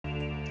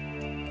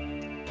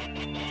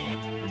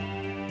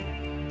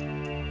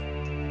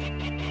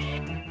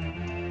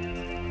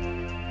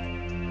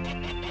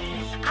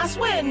I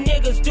swear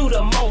niggas do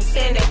the most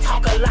and they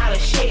talk a lot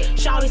of shit.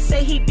 Shawty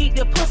say he beat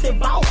the pussy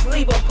boss,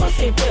 leave a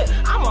pussy whip.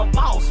 I'm a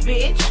boss,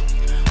 bitch.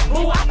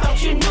 Boo, I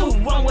thought you knew.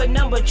 Run with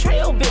number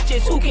trail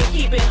bitches who can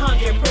keep it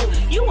 100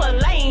 proof. You a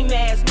lame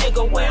ass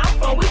nigga. Where I'm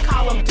from, we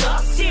call them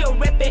ducks. Still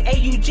reppin'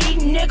 AUG,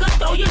 nigga.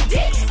 Throw your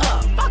dicks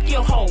up. Fuck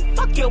your hoe,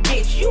 fuck your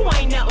bitch. You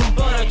ain't nothing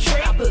but a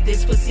trick. I put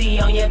this pussy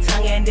on your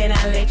tongue and then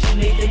I let you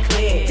lick the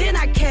clear. Then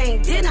I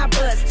came, then I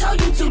bust. Told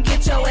you to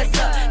get your ass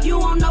up. You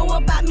don't know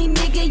about me,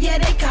 nigga. Yeah,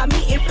 they call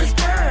me Empress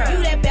girl.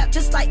 You that bap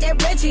just like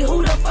that Reggie.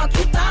 Who the fuck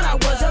you thought I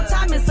was? Your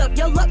time is up,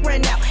 your luck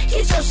ran out.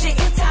 Get your shit,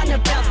 it's time to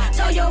bounce.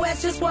 Tell your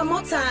ass just one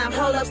more time.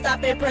 Hold up,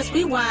 stop and press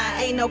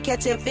rewind. Ain't no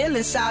catching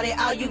feelings, shawty.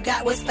 All you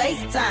got was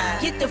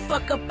FaceTime. Get the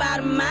fuck up out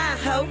of my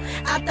hoe.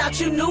 I thought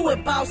you knew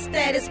it. Boss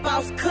status,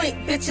 boss click.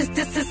 Bitches,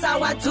 this is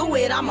how I do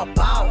it. I'm a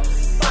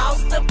boss.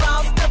 Boss, the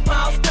boss, the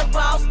boss, the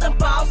boss, the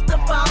boss, the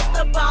boss,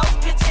 the boss,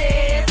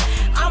 bitches.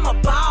 I'm a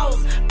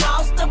boss.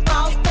 Boss, the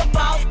boss, the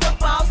boss, the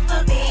boss,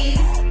 the these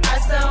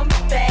are some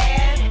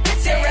bad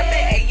bitches. Still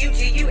reppin'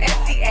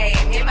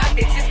 AUGUSTA. Me and my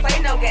bitches play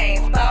no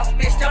games. Boss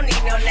bitch don't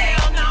need no name.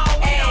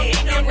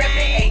 Still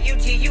reppin'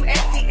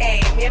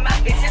 AUGUSTA. Me and my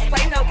bitches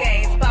play no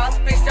games. Boss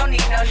bitch don't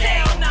need no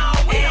name.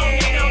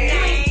 You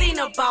ain't seen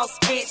a boss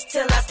bitch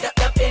till I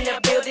stepped up in the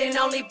building.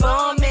 Only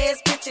bum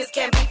ass bitches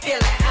can be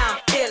feeling how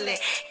I'm feeling.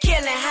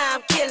 Killing how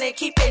I'm killing,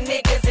 keeping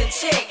niggas in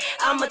check.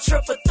 I'm a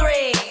triple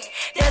threat.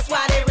 That's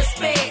why they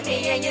respect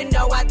me. And you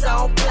know I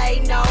don't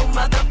play no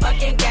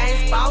motherfucking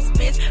games. Boss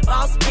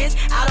bitch,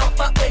 I don't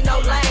fuck with no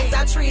lames.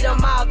 I treat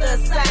them all the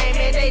same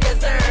and they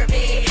deserve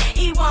it.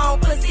 He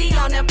want pussy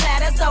on the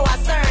platter, so I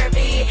serve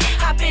it.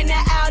 Hop in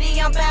the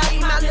Audi, I'm bowdy.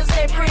 My lips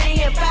say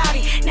pretty and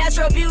pouty.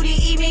 Natural beauty,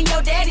 even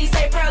your daddy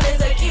say Pearl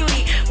is a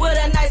cutie. With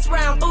a nice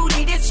round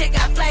booty, this chick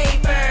got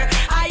flavor.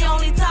 I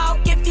only talk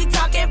if you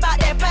talking about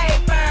that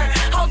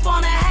paper. Hoes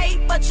wanna hate,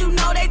 but you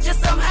know they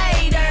just some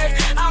haters.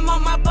 I'm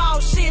on my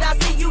boss shit, I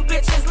see you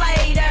bitches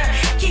later.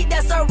 Keep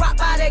that Ciroc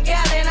by the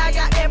gallon, I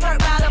got that perk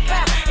by the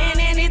pound. And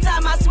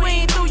anytime I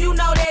swing through, you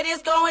know that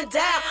it's going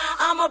down.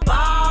 I'm a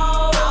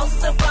boss.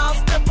 Boss, the boss,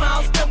 the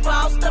boss, the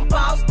boss, the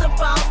boss, the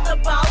boss, the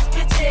boss,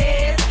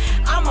 bitches.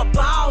 I'm a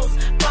boss.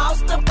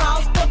 Boss, the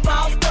boss, the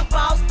boss, the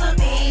boss, the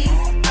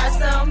these are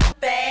some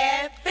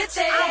bad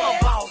bitches. I'm a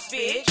boss,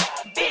 bitch.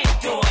 Been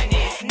doing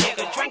this,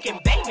 nigga. Drinking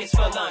babies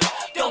for lunch.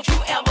 Don't you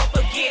ever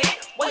forget it.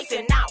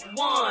 Wasting not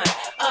one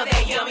of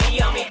that yummy,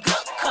 yummy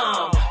good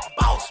cum.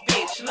 Boss,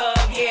 bitch,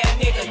 love, yeah,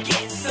 nigga,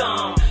 get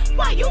some.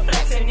 Why you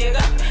flexing,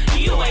 nigga?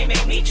 You ain't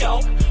make me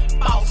choke.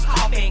 Boss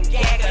coughing,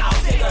 gagging off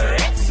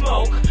cigarette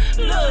smoke.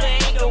 Little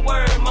ain't the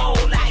word more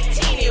like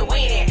teeny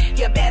weeny.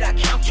 You better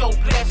count your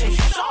blessings.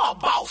 You saw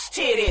boss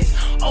titties.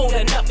 Old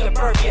enough to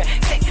birth you,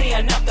 sexy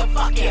enough to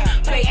fuck you.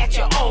 Play at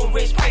your own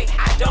risk, pray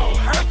I don't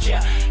hurt you.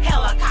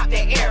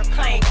 Helicopter,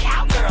 airplane,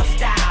 cowgirl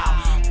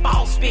style.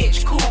 Boss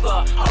bitch,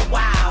 cougar, a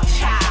wild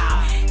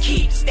child.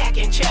 Keep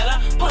stacking cheddar,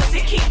 pussy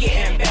keep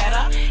getting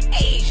better.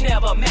 Age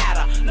never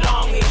matter,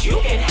 long as you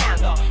can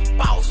handle.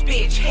 Boss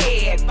bitch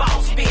head,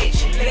 boss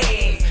bitch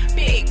legs.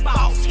 Big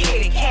boss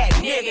kitty cat,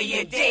 nigga,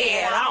 you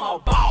dead. I'm a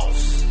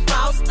boss.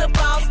 Boss, the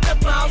boss, the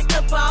boss,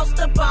 the boss,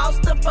 the boss,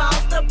 the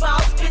boss, the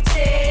boss,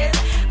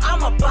 bitches.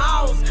 I'm a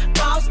boss.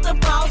 Boss, the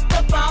boss,